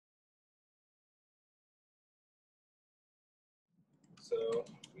So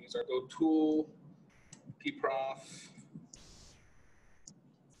we use our Go tool, pprof.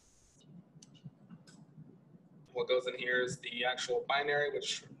 What goes in here is the actual binary,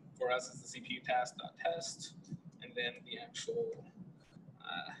 which for us is the CPU task.test, and then the actual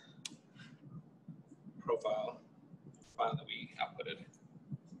profile file that we outputted.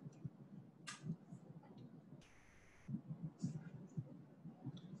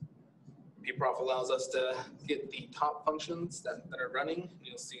 pprof allows us to get the top functions that are running.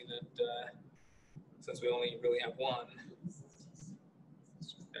 You'll see that since we only really have one,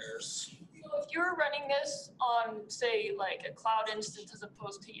 there's. So if you were running this on, say, like a cloud instance as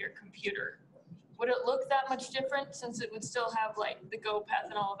opposed to your computer, would it look that much different since it would still have like the Go path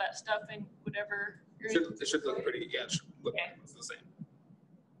and all of that stuff and whatever? It should look pretty, yeah, it should look the same.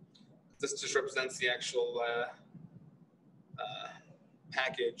 This just represents the actual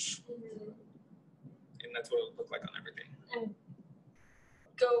package, and that's what it would look like on everything. And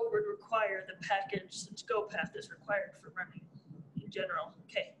Go would require the package, since Go path is required for running in general.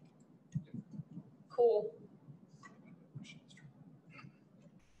 Okay. Cool.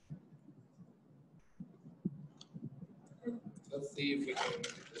 Let's see if we can do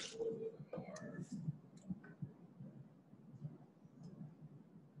this a little bit more.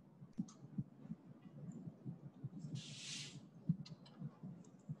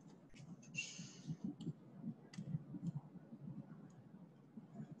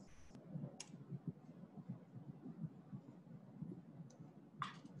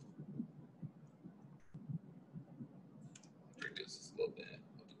 Reduce this a little bit.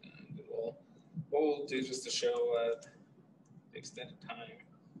 What we'll do just to show the extended time,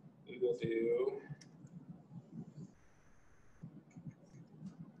 we will do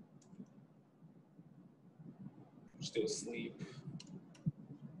just do a sleep.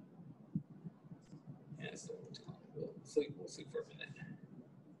 Yeah, it's still too long. We'll sleep for a minute.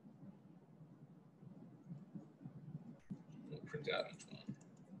 We'll print out each one.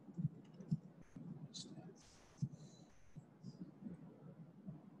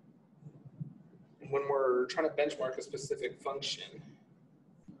 When we're trying to benchmark a specific function,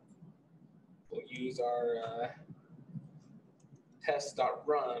 we'll use our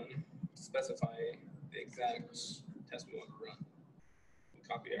test.run to specify the exact test we want to run. We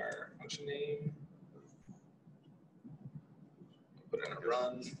copy our function name, put it in a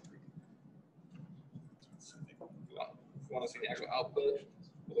run. If we want to see the actual output,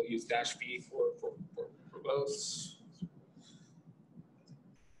 we'll use -v for verbose.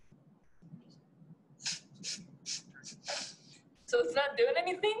 So it's not doing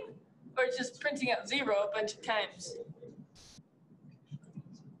anything? Or it's just printing out 0 a bunch of times?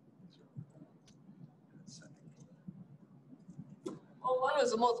 Well, one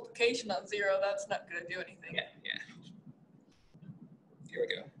was a multiplication on 0. That's not going to do anything. Yeah. Here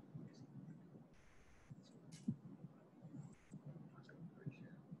we go.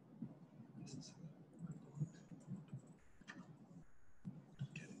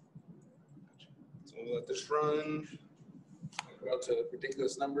 So we'll let this run. Go to a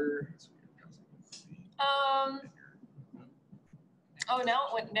ridiculous number. Oh, now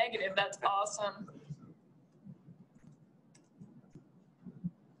it went negative. That's awesome.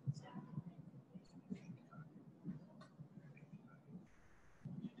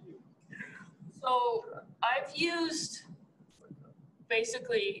 So I've used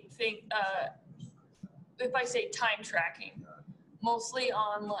basically if I say time tracking, mostly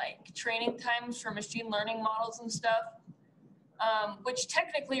on like training times for machine learning models and stuff, which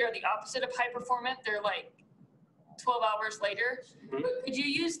technically are the opposite of high performant. They're like 12 hours later. Mm-hmm. But could you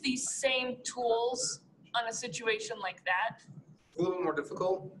use these same tools on a situation like that? A little bit more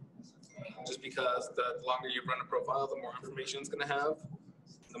difficult, just because the longer you run a profile, the more information it's going to have.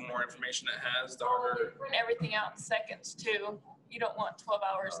 The more information it has, the harder. You print everything out in seconds too. You don't want 12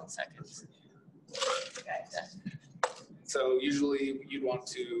 hours in seconds. Gotcha. So usually you'd want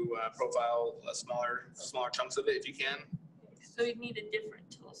to profile smaller chunks of it if you can. So you'd need a different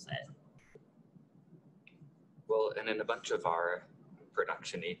tool set. Well, and in a bunch of our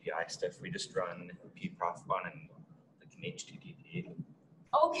production API stuff, we just run pprof on like an HTTP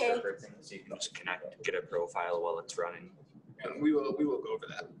Okay. server thing, so you can just connect, get a profile while it's running. And we will go over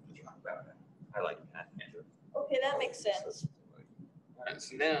that. I like that. Okay, that makes sense. All right,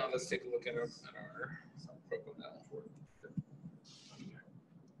 so now let's take a look at our profile.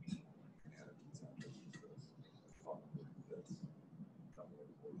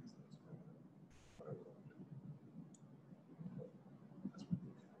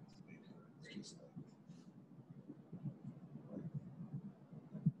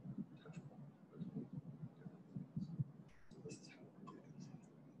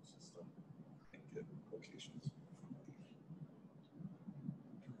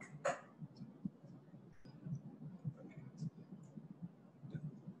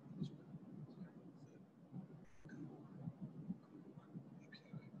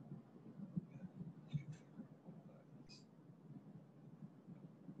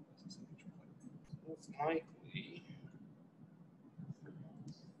 Most likely.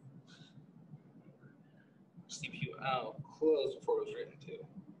 CPU out closed before it was written to.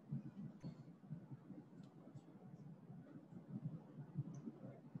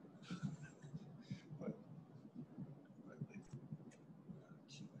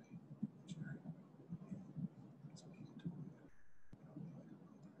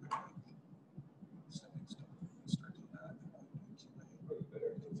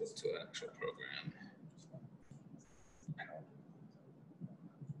 Better move this to an actual program.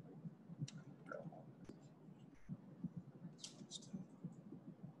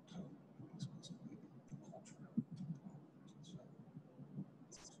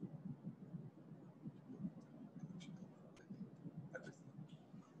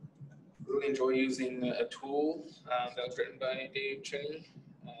 Really enjoy using a tool that was written by Dave Cheney.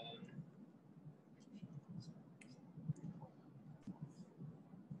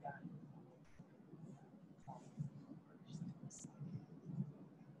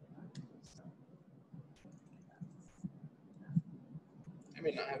 I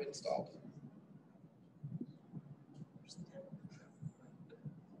may not have it installed.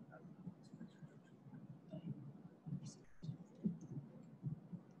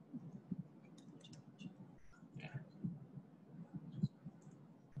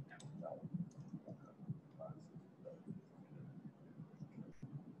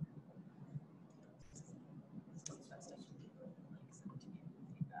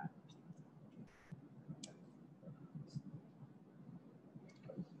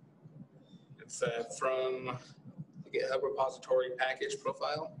 It's from the GitHub repository package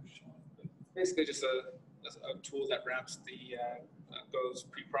profile. Basically just a tool that wraps the Go's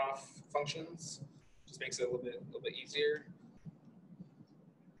preprof functions. Just makes it a little bit easier.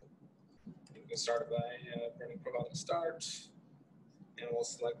 You can start by running profile.start, and we'll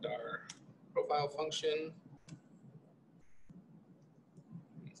select our profile function.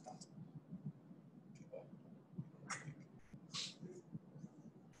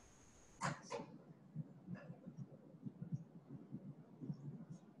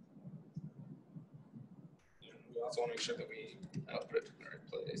 We also want to make sure that we output it in the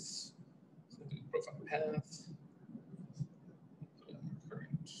right place. So do profile path. Current.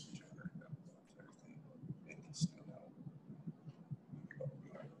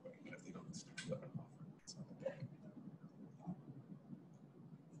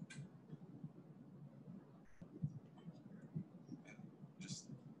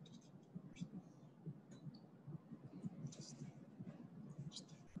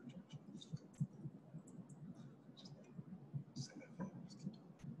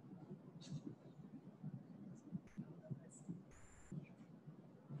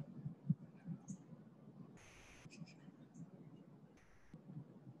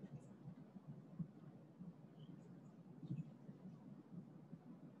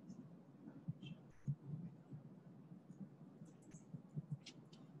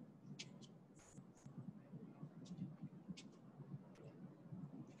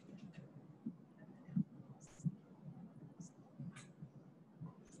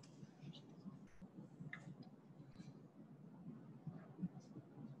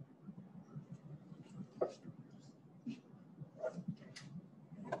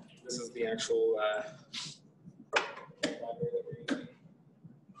 This is the actual library that we're using.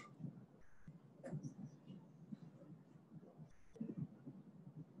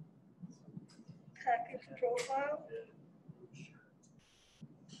 Package profile.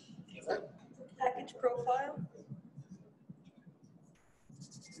 Is that? Package profile.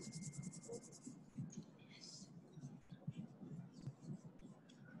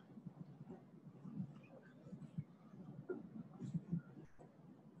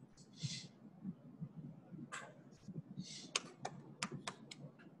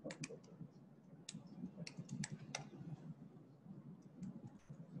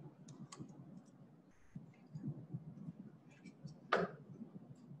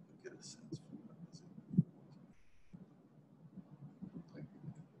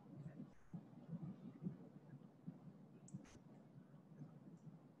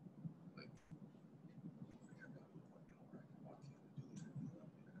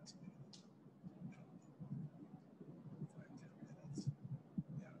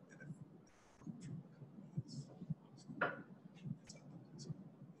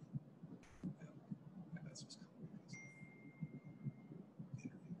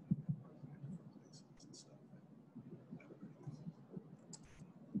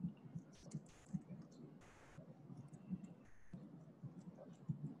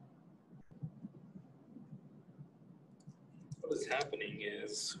 What is happening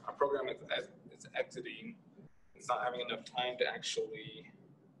is our program is exiting. It's not having enough time to actually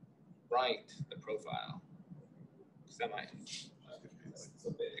write the profile. Because that might be so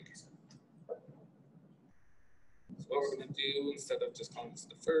big. So what we're going to do, instead of just calling this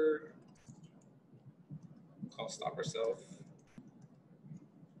deferred, call stopper self.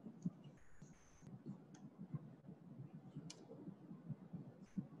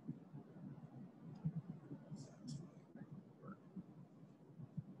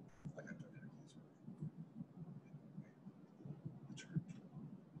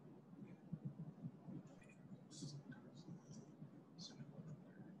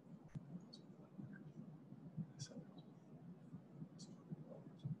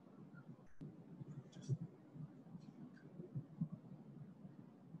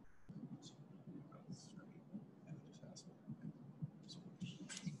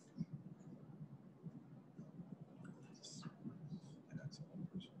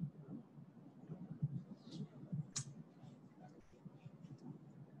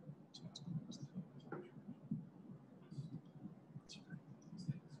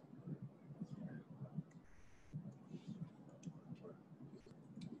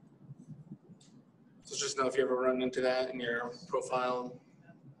 So just know if you ever run into that and your profile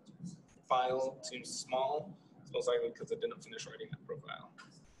file seems small, it's most likely because it didn't finish writing that profile.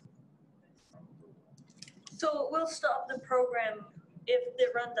 So it will stop the program if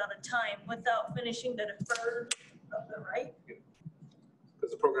it runs out of time without finishing the deferred of the write?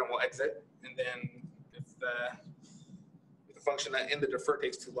 Because the program will exit, and then if the function that in the defer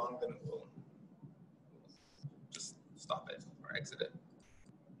takes too long, then it will just stop it or exit it.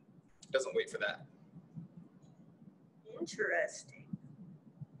 It doesn't wait for that. Interesting.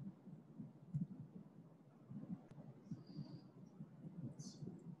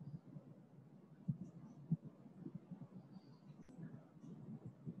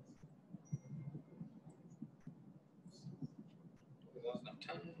 There's enough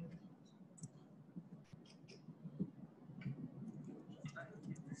time.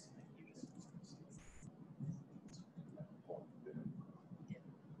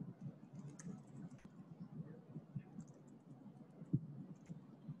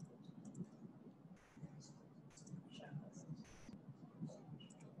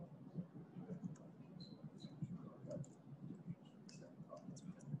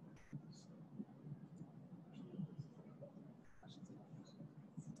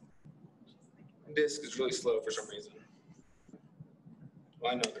 Disk is really slow for some reason.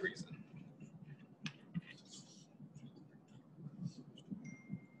 Well, I know the reason.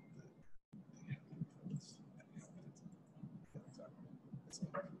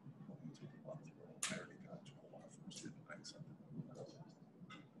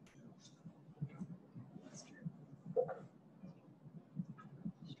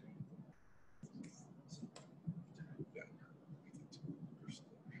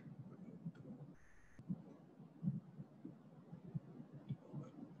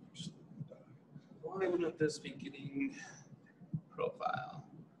 Why wouldn't this be getting profile?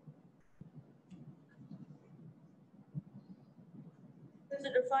 Does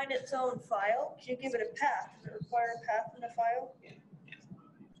it define its own file? Can you give it a path? Does it require a path in the file?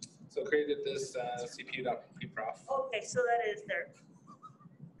 So created this cpu.preprof. Okay, so that is there.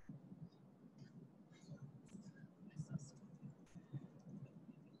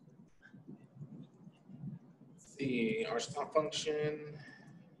 The our stop function.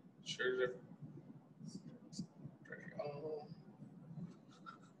 Sure. Oh.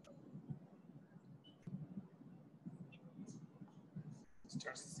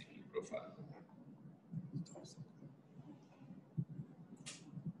 Starts the CPU profile.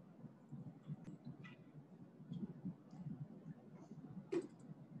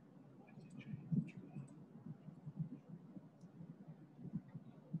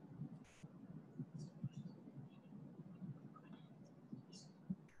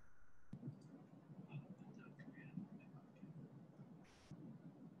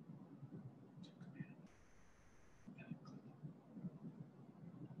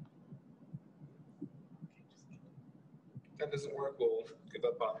 If that doesn't work, we'll give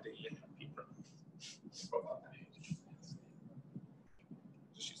up on the profile.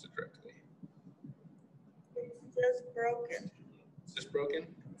 Just use it directly. It's just broken. It's just broken.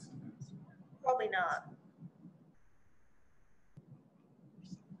 Probably not.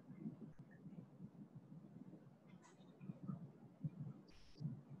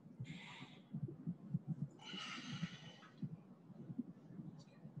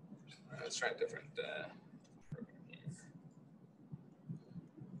 Let's try a different.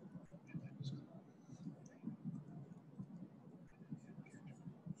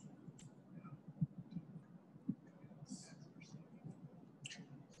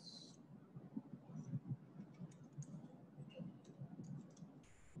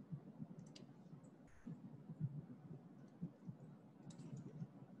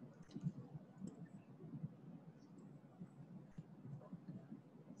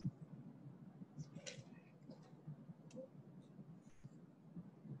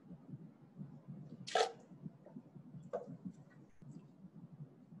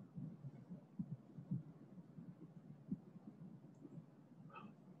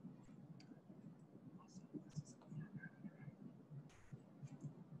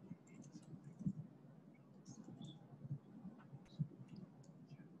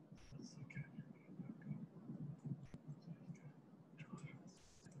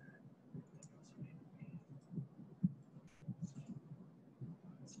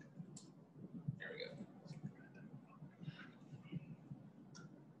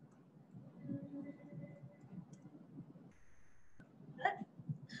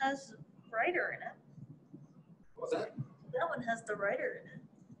 has writer in it. What's that? That one has the writer in it.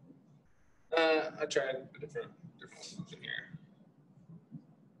 I tried a different function here.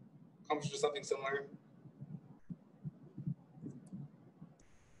 Accomplish something similar.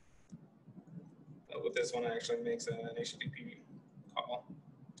 But with this one, it actually makes an HTTP call.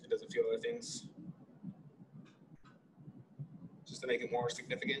 It doesn't feel other things. Just to make it more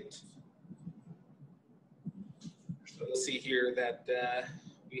significant. So you'll see here that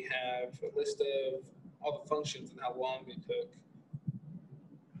we have a list of all the functions and how long they took.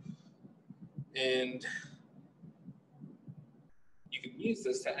 And you can use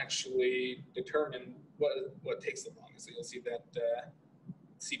this to actually determine what takes the longest. So you'll see that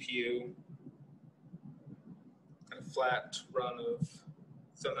CPU kind of flat run of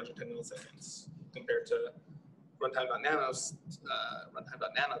 710 milliseconds compared to runtime.nanotime,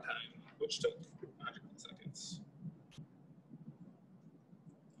 which took 100 milliseconds.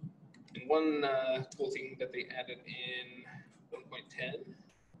 And one cool thing that they added in 1.10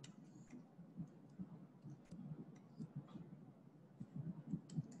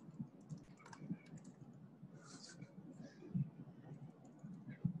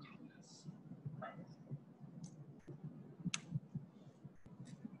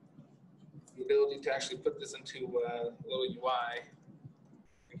 the ability to actually put this into a little UI.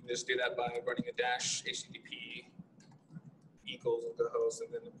 You can just do that by running a dash HTTP equals localhost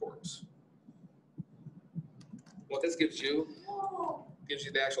and then the port. What this gives you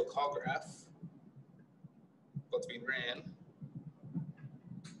the actual call graph, what's being ran,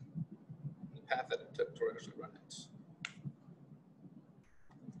 the path that it took to actually run it.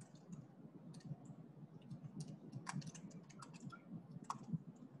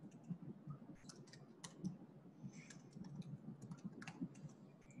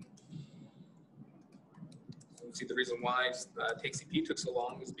 So you see the reason why takecp took so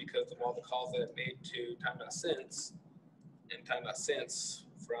long is because of all the calls that it made to time.sense and time.sense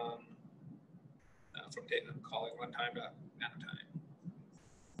from calling runtime.nanotime.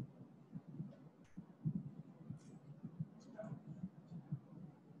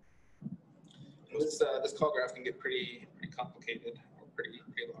 This call graph can get pretty complicated or pretty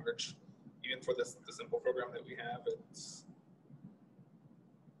large. Even for the simple program that we have, it's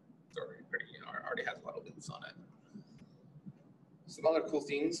already has a lot of loops on it. Some other cool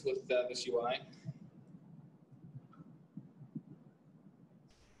things with this UI.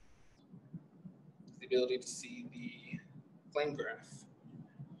 The ability to see the flame graph.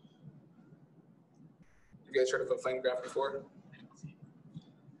 Have you guys heard of a flame graph before?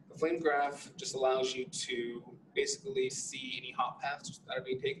 The flame graph just allows you to basically see any hop paths that are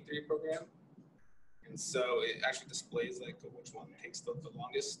being taken through your program. And so it actually displays like which one takes the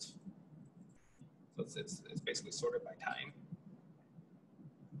longest. So it's basically sorted by time.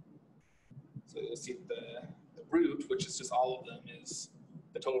 So you'll see the root, which is just all of them, is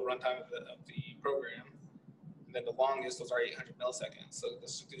the total runtime of the program. And then the longest, those are 800 milliseconds. So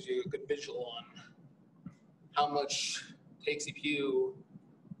this gives you a good visual on how much takes CPU,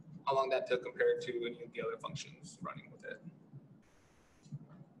 how long that took compared to any of the other functions running with it.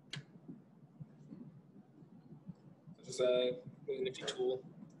 So just a really nifty tool.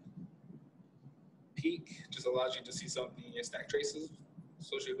 Peek just allows you to see some of the stack traces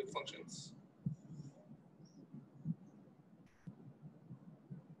associated with functions.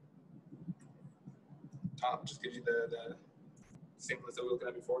 Top just gives you the same list that we were looking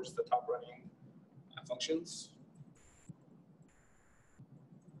at before, just the top running functions.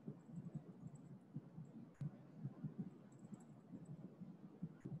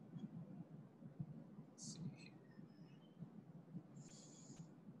 Let's see here.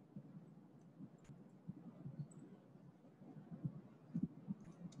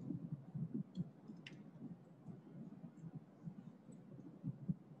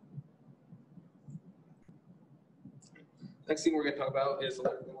 Next thing we're going to talk about is a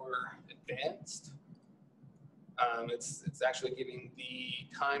little more advanced. It's actually giving the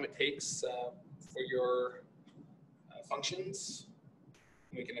time it takes for your functions.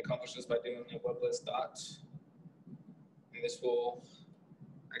 We can accomplish this by doing a weblist dot. And this will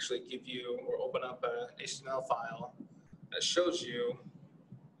actually give you or open up an HTML file that shows you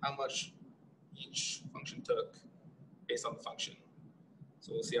how much each function took based on the function.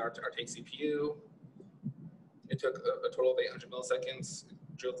 So we'll see our take CPU. It took a total of 800 milliseconds.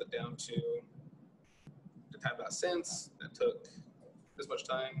 It drilled it down to the time.sense. That took this much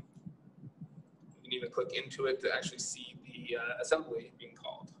time. You can even click into it to actually see the assembly being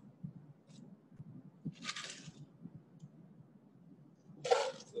called. So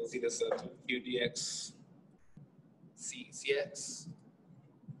you'll see this QDX CX.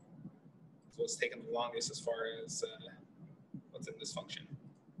 what's taken the longest as far as what's in this function.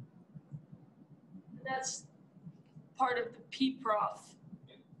 And that's part of the pprof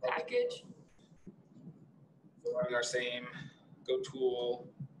package. So running our same go tool,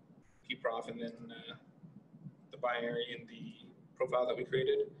 pprof, and then the binary in the profile that we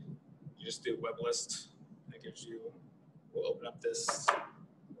created. You just do web list. That gives you, we'll open up this.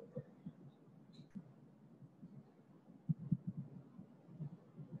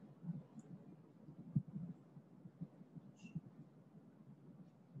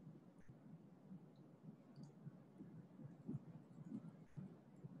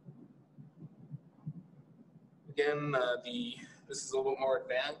 Again, this is a little more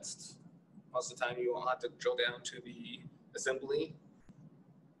advanced. Most of the time you won't have to drill down to the assembly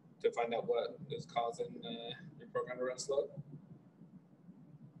to find out what is causing your program to run slow.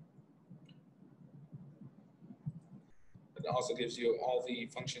 It also gives you all the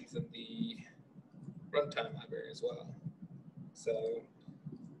functions in the runtime library as well. So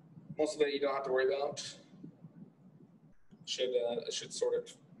most of it you don't have to worry about. It should sort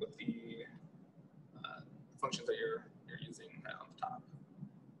it with the functions that you're using right on the top.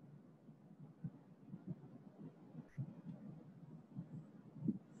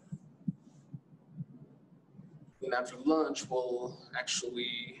 Then after lunch, we'll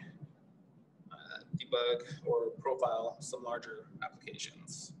actually debug or profile some larger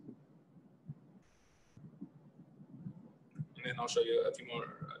applications. And then I'll show you a few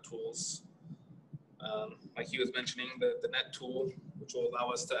more tools. Like he was mentioning, the net tool, which will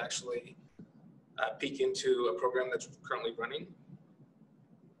allow us to actually peek into a program that's currently running.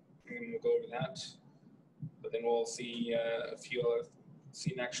 And we'll go over that. But then we'll see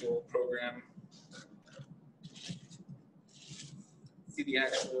see an actual program. See the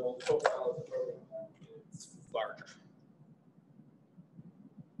actual profile of the program. It's larger.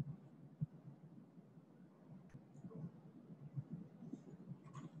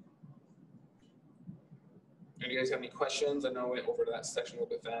 Do you guys have any questions? I know I went over that section a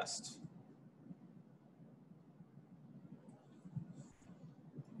little bit fast.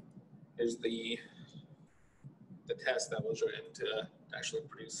 Here's the test that was written to actually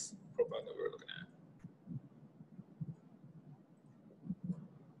produce the profile that we were looking at.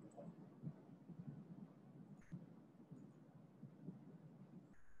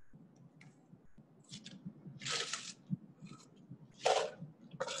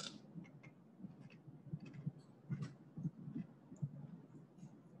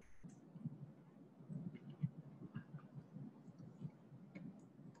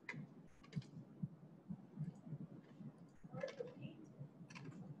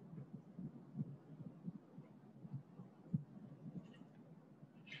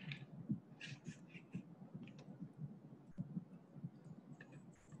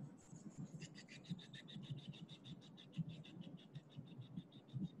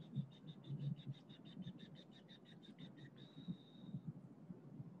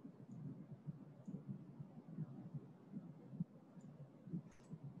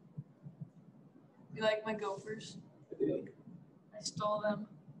 You like my gophers? I stole them.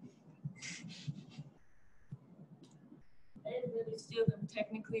 I didn't really steal them.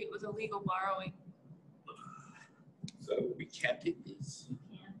 Technically, it was illegal borrowing. So we can't take these,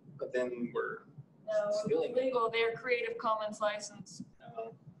 Yeah. but then we're No, it stealing was legal. They're Creative Commons license.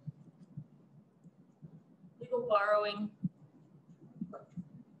 Legal borrowing.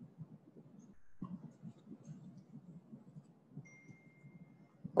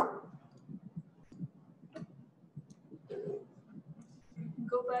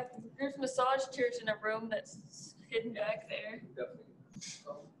 Go back. There's massage chairs in a room that's hidden back there. I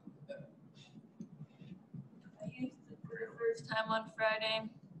used it for the first time on Friday.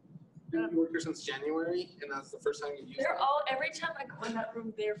 You've been working since January, and that's the first time you've used They're it? all, every time I go in that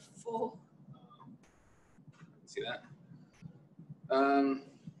room, they're full. See that?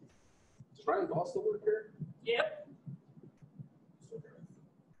 Does Ryan Ball still work here? Yep.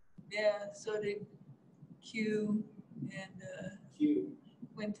 Yeah, so did Q and Q.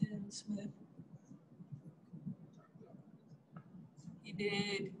 Quentin Smith. He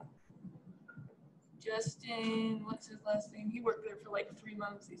did. Justin, what's his last name? He worked there for like 3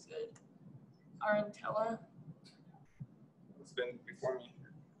 months, he said. Arantella. It's been before me.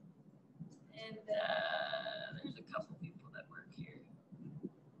 And there's a couple people that work here.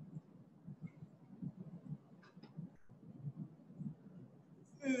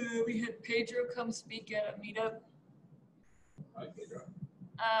 We had Pedro come speak at a meetup Hi, Pedro.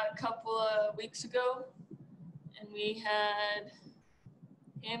 a couple of weeks ago. And we had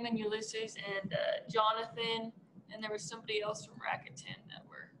him and Ulysses and Jonathan, and there was somebody else from Rakuten that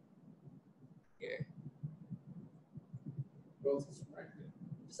were else is from Rakuten?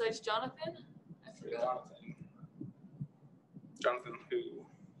 Besides Jonathan? I forgot. Jonathan who?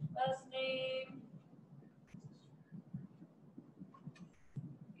 Last name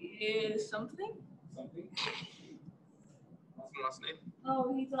Is something? Something? What's the last name?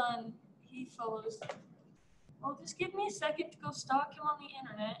 Oh, he follows. Well, just give me a second to go stalk him on the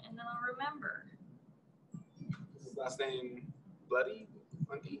internet and then I'll remember. Is his last name Bloody?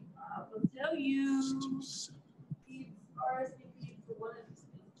 Monkey? I will tell you. He's RSVP for one of his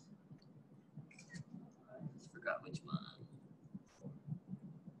things. I just forgot which one.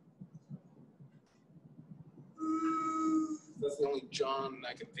 That's the only John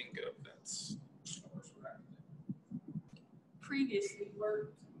I can think of that's Previously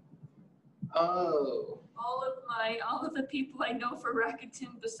worked. Oh. All of the people I know for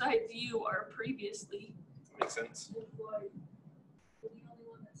Rakuten besides you are previously Makes sense. employed. You're the only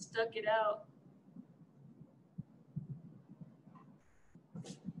one that stuck it out.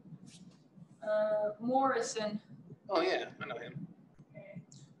 Morrison. Oh yeah, I know him.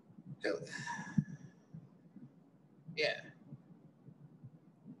 Yeah.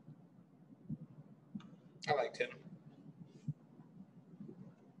 I liked him.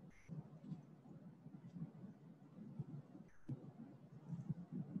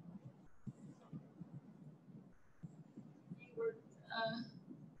 He worked,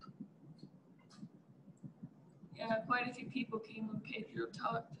 yeah, quite a few people came when Pedro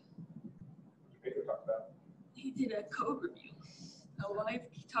talked. Pedro talked about. He did a code review.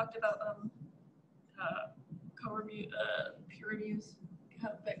 He talked about code review, peer reviews,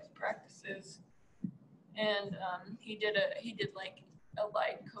 best practices, and he did like a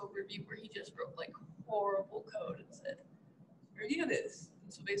live code review where he just wrote like horrible code and said, "Review this."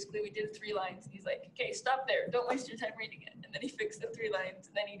 And so basically, we did 3 lines, and he's like, "Okay, stop there. Don't waste your time reading it." And then he fixed the 3 lines,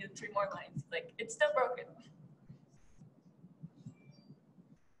 and then he did 3 more lines. He's like, "It's still broken."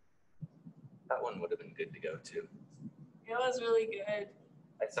 That one would have been good to go too. It was really good.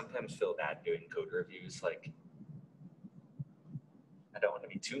 I sometimes feel bad doing code reviews. Like, I don't want to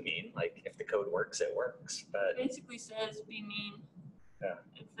be too mean. Like, if the code works, it works. But It basically says, "Be mean." Yeah.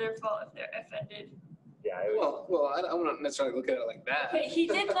 It's their fault if they're offended. yeah, I would, Well, I wouldn't necessarily look at it like that. Okay, he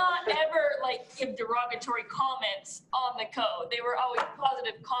did not ever like give derogatory comments on the code. They were always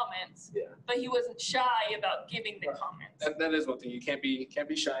positive comments. Yeah. But he wasn't shy about giving the Right. comments. That is one thing. You can't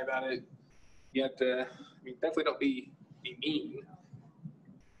be shy about it. You have to. I mean, definitely don't be mean.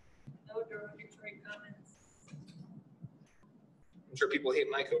 No derogatory comments. I'm sure people hate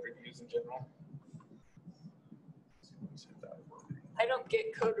my code reviews in general. I don't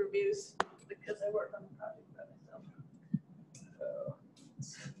get code reviews because I work on the project by myself.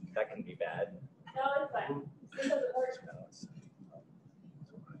 that can be bad. No, it's fine. It doesn't work.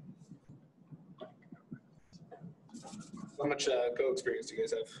 How much code experience do you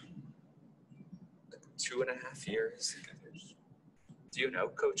guys have? 2.5 years. Do you know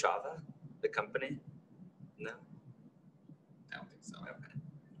Coachava, the company? No? I don't think so. Okay.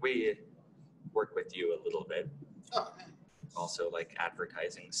 We work with you a little bit. Oh, man. Also, like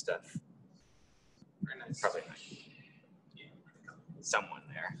advertising stuff. Very nice. Probably not. Someone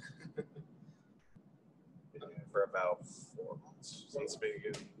there. For about 4 months since the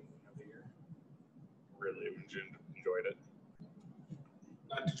beginning of the year. Really enjoyed it.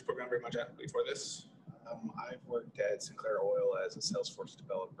 Did you program very much before this? I've worked at Sinclair Oil as a Salesforce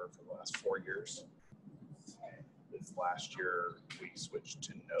developer for the last 4 years. This last year, we switched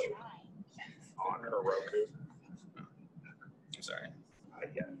to Node on Heroku. I'm sorry.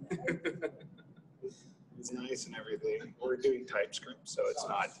 Yeah. It's nice and everything. We're doing TypeScript, so it's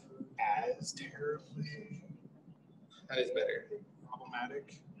not as terribly That is better.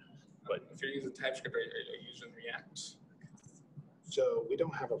 problematic. But if you're using TypeScript, are you using React? So we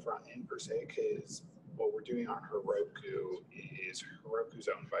don't have a front end per se, because what we're doing on Heroku is Heroku's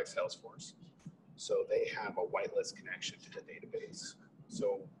owned by Salesforce. So they have a whitelist connection to the database.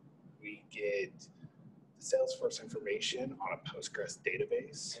 So we get the Salesforce information on a Postgres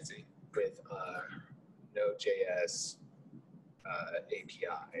database I see. with a Node.js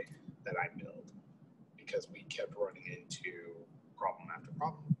API that I built, because we kept running into problem after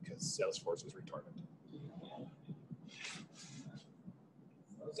problem because Salesforce is retarded.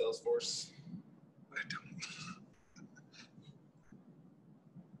 Salesforce. I don't.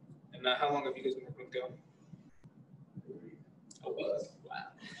 And how long have you guys been working with Go? Oh, was?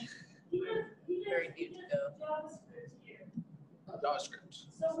 Wow. Very new to go. JavaScript here. JavaScript.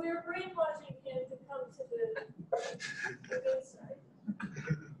 So we were brainwashing him to come to the good side.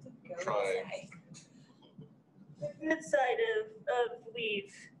 Trying. The good side of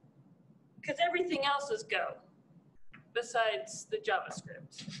Weave. Because everything else is Go. besides the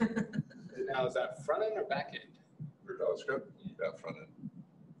JavaScript. Now, is that front end or back end? For JavaScript, that front end,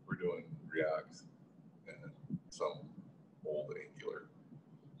 we're doing React and some old Angular.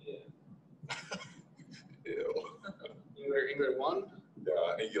 Yeah. Ew. Angular 1?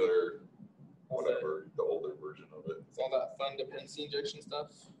 Yeah, Angular, whatever, the older version of it. It's all that fun dependency injection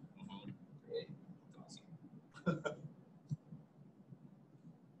stuff. Great. Awesome.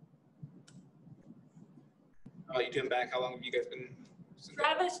 How about you doing back? How long have you guys been?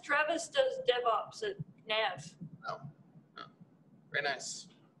 Travis does DevOps at NAV. Very nice.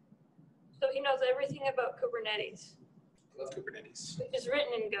 So he knows everything about Kubernetes. I love Kubernetes. It's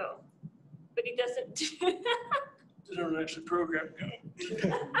written in Go, but he doesn't. They don't actually program Go.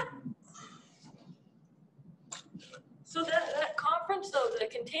 So that conference though, the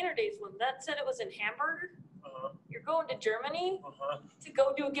Container Days one, that said it was in Hamburg. You're going to Germany to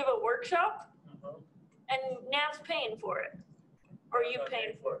go give a workshop, and NAV's paying for it. Or are you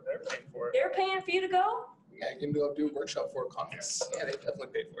paying for it? They're paying for it. They're paying for you to go? Yeah, you can go do a workshop for a conference. Yeah, they definitely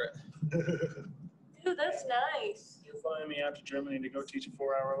paid for it. Dude, that's nice. You're flying me out to Germany to go teach a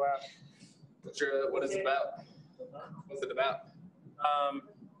 4-hour lab. What is it about? What's it about?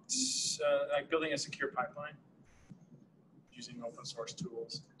 It's, like building a secure pipeline using open source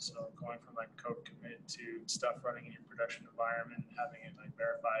tools. So going from like code commit to stuff running in your production environment, having it like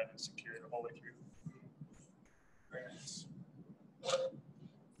verified and secured the whole way through. Very nice.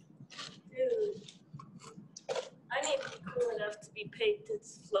 Dude, I need to be cool enough to be paid to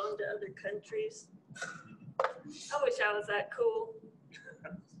flown to other countries. I wish I was that cool.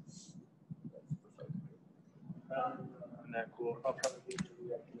 I'm that cool. I'll probably be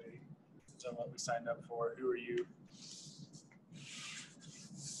reactivating. Depends on what we signed up for. Who are you?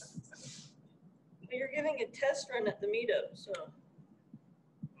 You're giving a test run at the meetup, so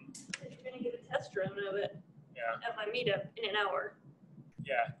you're gonna get a test run of it Yeah. at my meetup in an hour.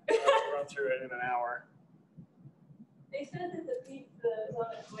 Yeah. I'll run through it in an hour. They said that the pizza is on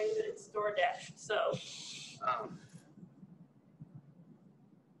its way, but it's DoorDash, so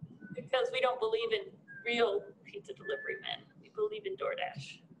because we don't believe in real pizza delivery men, we believe in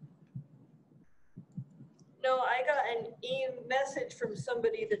DoorDash. No, I got an e-message from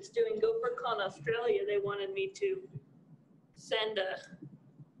somebody that's doing GopherCon Australia. They wanted me to send a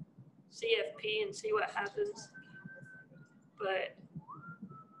CFP and see what happens. But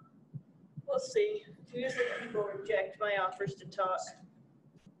we'll see. Usually people reject my offers to talk.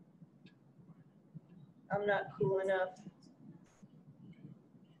 I'm not cool enough.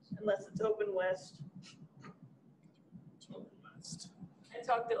 Unless it's Open West. I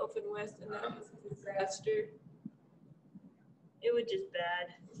talked to Open West and that was a disaster. It was just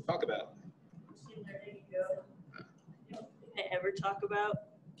bad. Talk about. There you go. I ever talk about.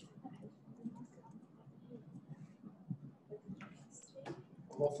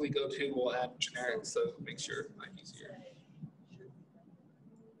 Hopefully GoTo will add generics so it makes your life easier.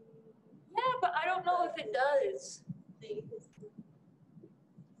 Yeah, but I don't know if it does.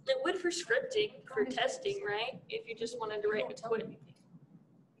 It would for scripting, for testing, right? If you just wanted to write a quick.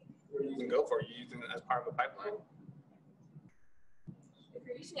 What are you using Go for? Are you using it as part of a pipeline? If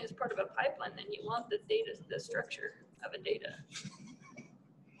you're using it as part of a pipeline, then you want the data, the structure of a data.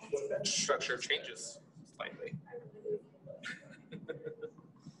 That structure changes slightly.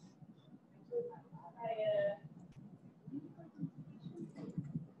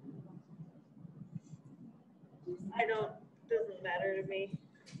 I don't, doesn't matter to me.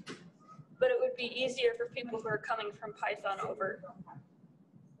 But it would be easier for people who are coming from Python over.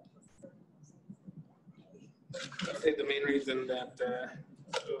 I'd say the main reason that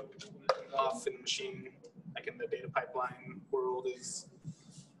off in machine, like in the data pipeline world, is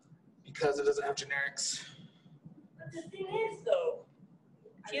because it doesn't have generics. But the thing is though,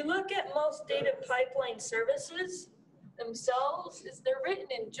 if you look at most data pipeline services themselves, is they're written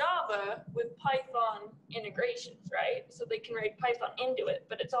in Java with Python integrations, right? So they can write Python into it,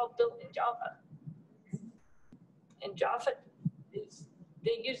 but it's all built in Java. And Java is,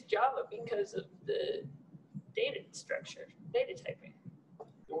 they use Java because of the data structure, data typing.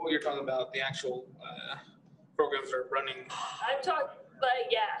 Well, you're talking about the actual programs that are running. I'm talking,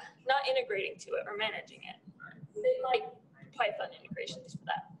 but yeah, not integrating to it or managing it. They like Python integrations for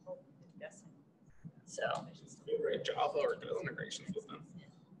that. Yes. So. You write Java or Go integrations with them.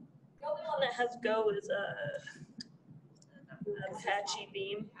 The only one that has Go is Apache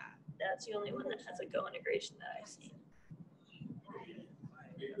Beam. That's the only one that has a Go integration that I've seen.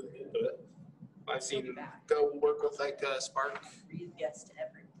 I've seen Go work with like Spark. Yes to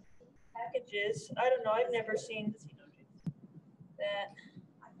everyone. Packages, I don't know, I've never seen that.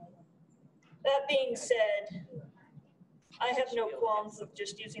 That being said, I have no qualms with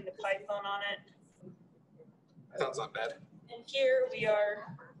just using the Python on it. Sounds not bad. And here we are.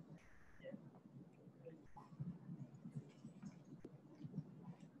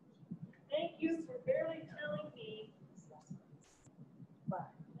 Thank you for barely telling me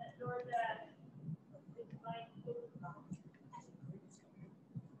that or that.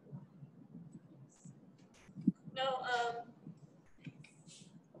 No,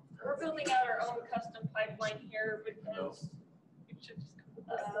 we're building out our own custom pipeline here because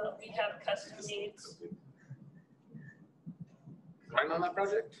we have custom needs. Ryan on that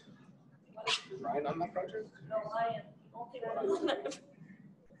project? Ryan on that project? No, I am the only one on that.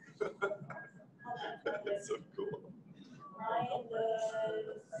 That's so cool. Ryan does.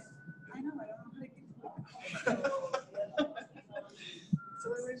 I know, I don't know how to get to it. So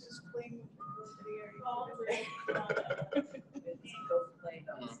I was just playing with the video. Go play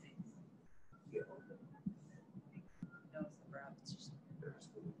those things. No, it's the brown, it's just.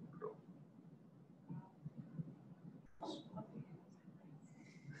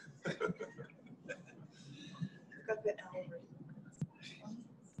 Got the L right.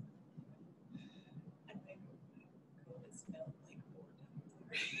 And my code is spelled like 4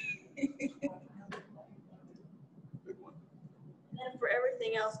 times. Good one. And for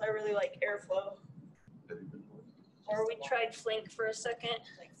everything else, I really like Airflow. Or we tried Flink for a second.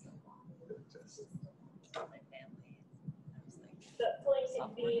 My family. I was like, But Flink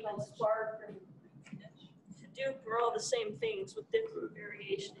and Beam and Spark and Hadoop are all the same things with different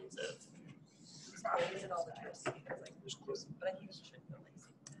variations of. sorry, I did all the tricks because like, but I think it should feel like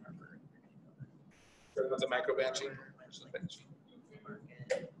something Harvard. The micro batching.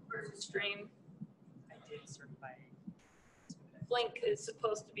 Versus Stream. I did certify. Flink is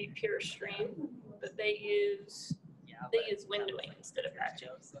supposed to be pure Stream, but they use windowing instead of batching.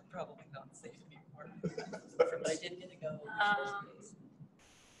 So probably not safe anymore. But I did get to go.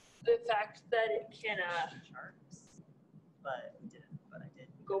 The fact that it can Charts, but we didn't. But I did.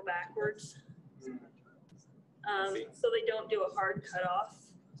 go backwards, so they don't do a hard cutoff.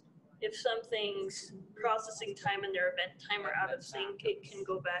 If something's processing time and their event time are out of sync, it can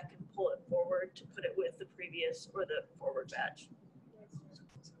go back and pull it forward to put it with the previous or the forward batch.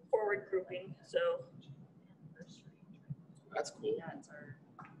 Forward grouping, so. That's cool. Yeah, it's our.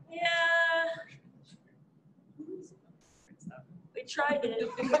 Yeah, we tried it.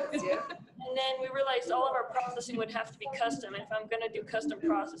 And then we realized all of our processing would have to be custom. If I'm gonna do custom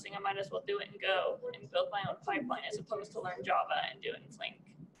processing, I might as well do it in Go and build my own pipeline as opposed to learn Java and do it in Flink.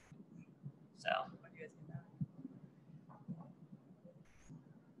 So. When you guys get that?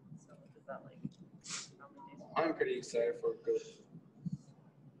 So is that like? How many days? I'm pretty excited for Go.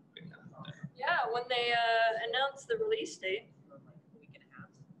 Yeah, when they announced the release date. Like a week and a half.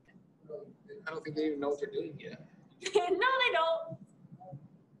 I don't think they even know what they're doing yet. No, they don't.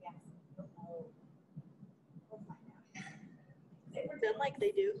 They pretend like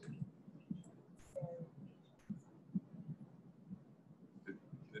they do. Did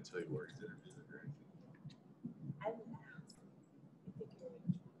they tell you where he's interviewed or anything?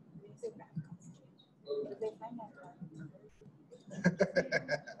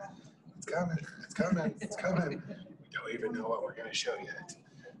 It's coming, it's coming, it's coming. We don't even know what we're gonna show yet.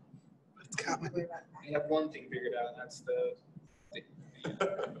 But it's coming. I have one thing figured out, and that's the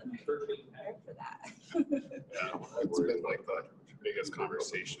version. For that. Yeah, it's been like the biggest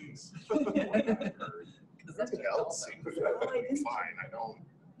conversations. Everything else seems fine. I don't.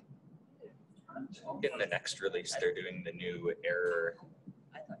 In the next release, they're doing the new error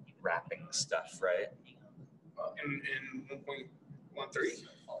wrapping stuff, right? In 1.13.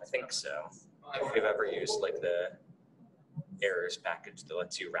 I think so. If you've ever used like the errors package that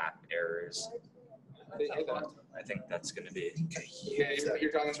lets you wrap errors, I think that's going to be. Yeah,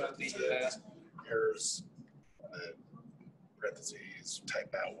 you're talking about the Errors, parentheses,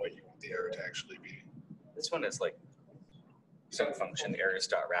 type out what you want the error to actually be. This one is like some function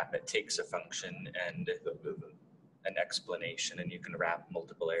errors.wrap. It takes a function and an explanation, and you can wrap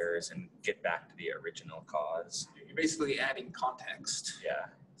multiple errors and get back to the original cause. you're basically adding context. Yeah,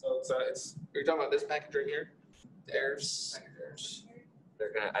 So you're talking about this package right here? The errors.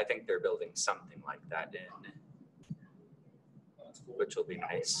 they're gonna. I think they're building something like that in, That's cool. which will be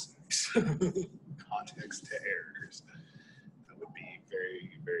nice. Context to errors. That would be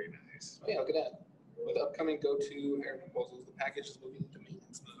very, very nice. Oh, yeah, look at that. With upcoming go-to error proposals, the package is moving into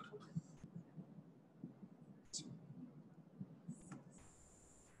maintenance mode.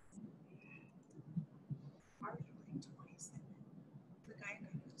 The guy who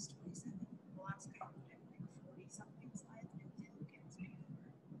was 27, the last guy who did like 40 something slides and didn't get his paper.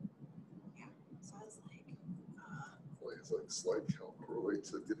 Yeah, so I was like, is like slide count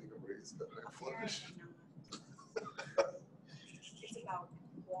correlates to getting a raise at high flash. It's about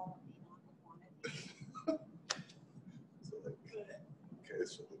quality, not quantity. So like, okay,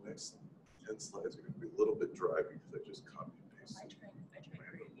 so the next 10 slides are gonna be a little bit dry because I just copy and paste. I tried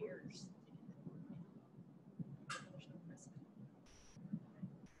for years. There's no precedent.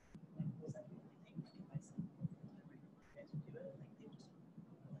 Like, was that the only thing? Like, if I said, you guys would do it, like, they just,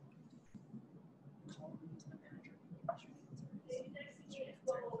 like, call me to the manager,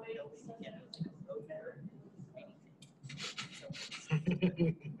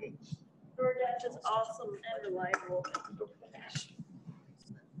 DoorDash is awesome and reliable.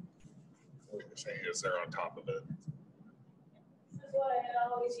 What you're saying is they're on top of it. This is why I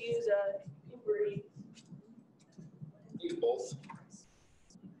always use Uber Eats. Use both. But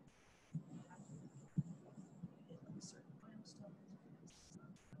I'm not gonna do it for a job.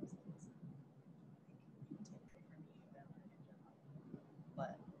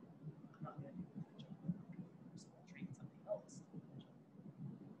 So I'll train somebody else.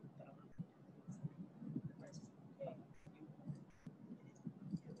 But I'm not gonna do it. The price is okay.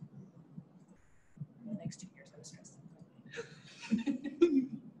 In the next 2 years, I was stressed.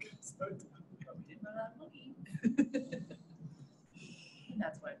 So we didn't run out of money. And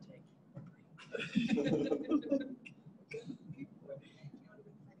that's why I'm taking.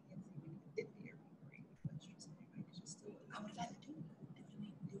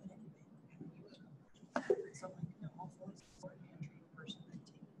 So I'm like, no, I'll fully support and train a person and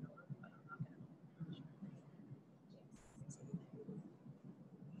take it over, but I'm not gonna.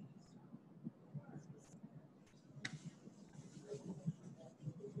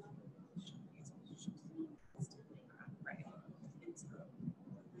 Right. And so,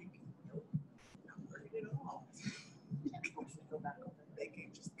 like, nope, not worried at all. Can't force me to go back over. They can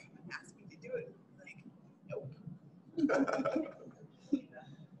just come and ask me to do it. Like, nope. Like,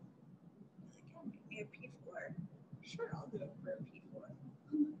 oh, make me a P4. Sure, I'll do it for a P4.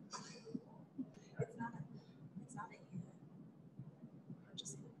 It's not a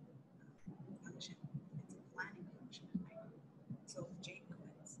purchasing function. It's a planning function. So if Jake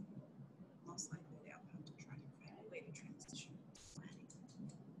quits, most likely they'll have to try to find a way to transition to planning.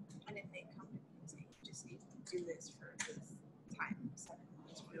 And if they come to me and say, you just need to do this for this time, 7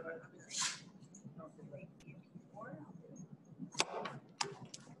 months, whatever, I'll be like, don't delay me a P4, I'll do it.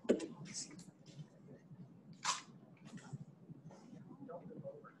 Don't move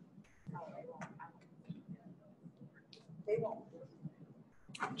over. No, they won't. They won't.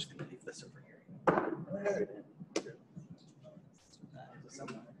 I'm just gonna leave this over here. This will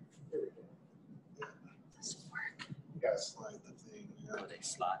work. You gotta slide the thing. Oh, they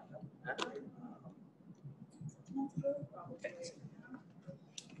slide. Okay.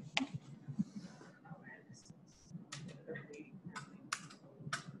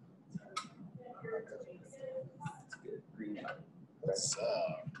 That's good. Green light. What's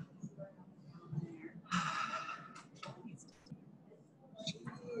up? She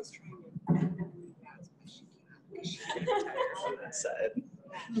is trying to move out as much as she can. Because she can retire On that side.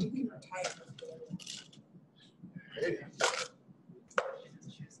 She can retire. Hey.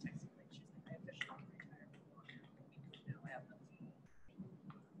 She was texting me. She's like, I officially can retire. Now I have nothing.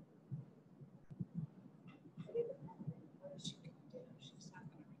 What is she gonna do? She's not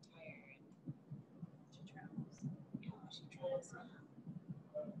gonna retire and she travels. You know, she travels.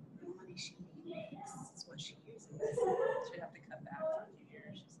 The money she makes is what she uses. She'd have to cut back for a few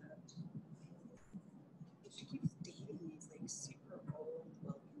years, she said. She keeps dating these like super old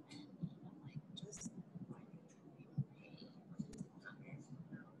looking men. I'm like, just why do you even pay?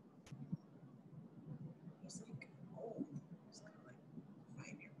 He's like old. He's got like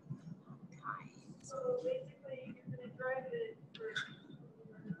 5-year time. So basically, you're gonna drive it for.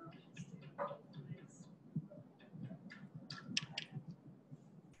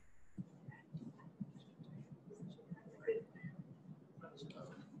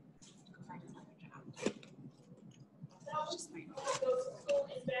 find another job. Just my Go to school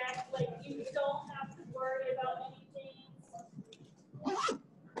and back, like, you don't have to worry about anything.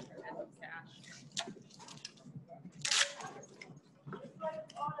 cash. It's like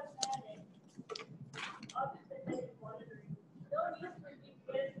automatic. Other than they monitoring. No need for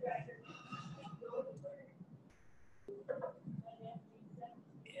GPS trackers.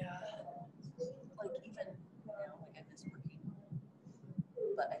 Yeah. Like even now, like I miss working,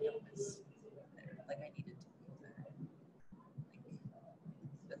 but I don't miss there. Like I needed to move there. Like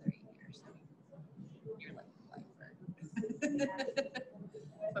been there 8 years. You're like a lifer.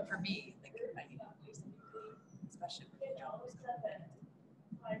 But for me, like I need to do something, especially with the jobs. It's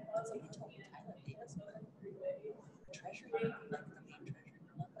like you told me Tyler Davis, but treasurer. It's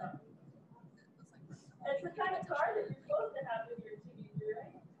the kind of car that you're supposed to have in your teenager,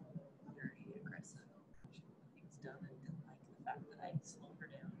 right? Very aggressive. She got things done and didn't like the fact that I slowed her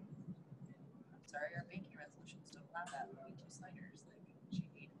down. I'm sorry, our banking resolutions don't allow that. We need 2 sliders. Like, she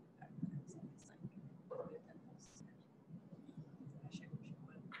hated the fact that I was always like, I should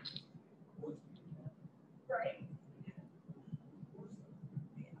would. Right.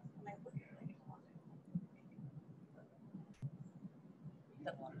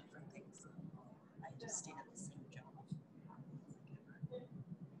 Done a lot of different things. I just stayed at the same job.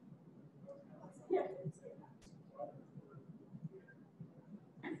 Yeah.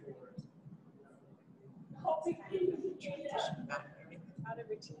 Hoping Not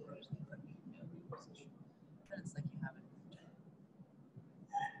every team usually put me in a new position. But it's like you haven't.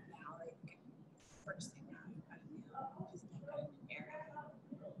 Now, like, first thing now, you've got a new, just like an area and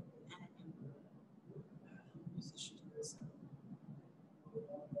a new position. So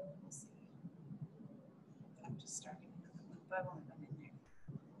we'll see. I'm just starting another one, but I've only been in there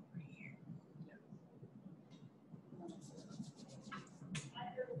for a year.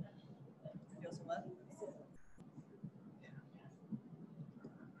 Feels what?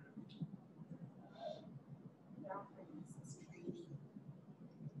 They're offering us this training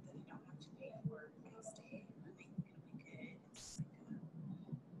that you don't have to pay for if I stay. I think it'll be good. It's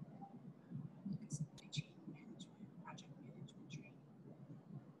like a supply chain management, project management training.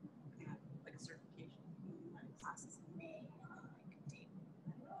 I have like a certification. My classes in May and then like a date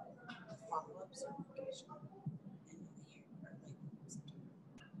follow-up certification in the year or like September.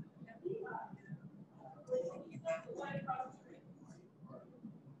 Like that.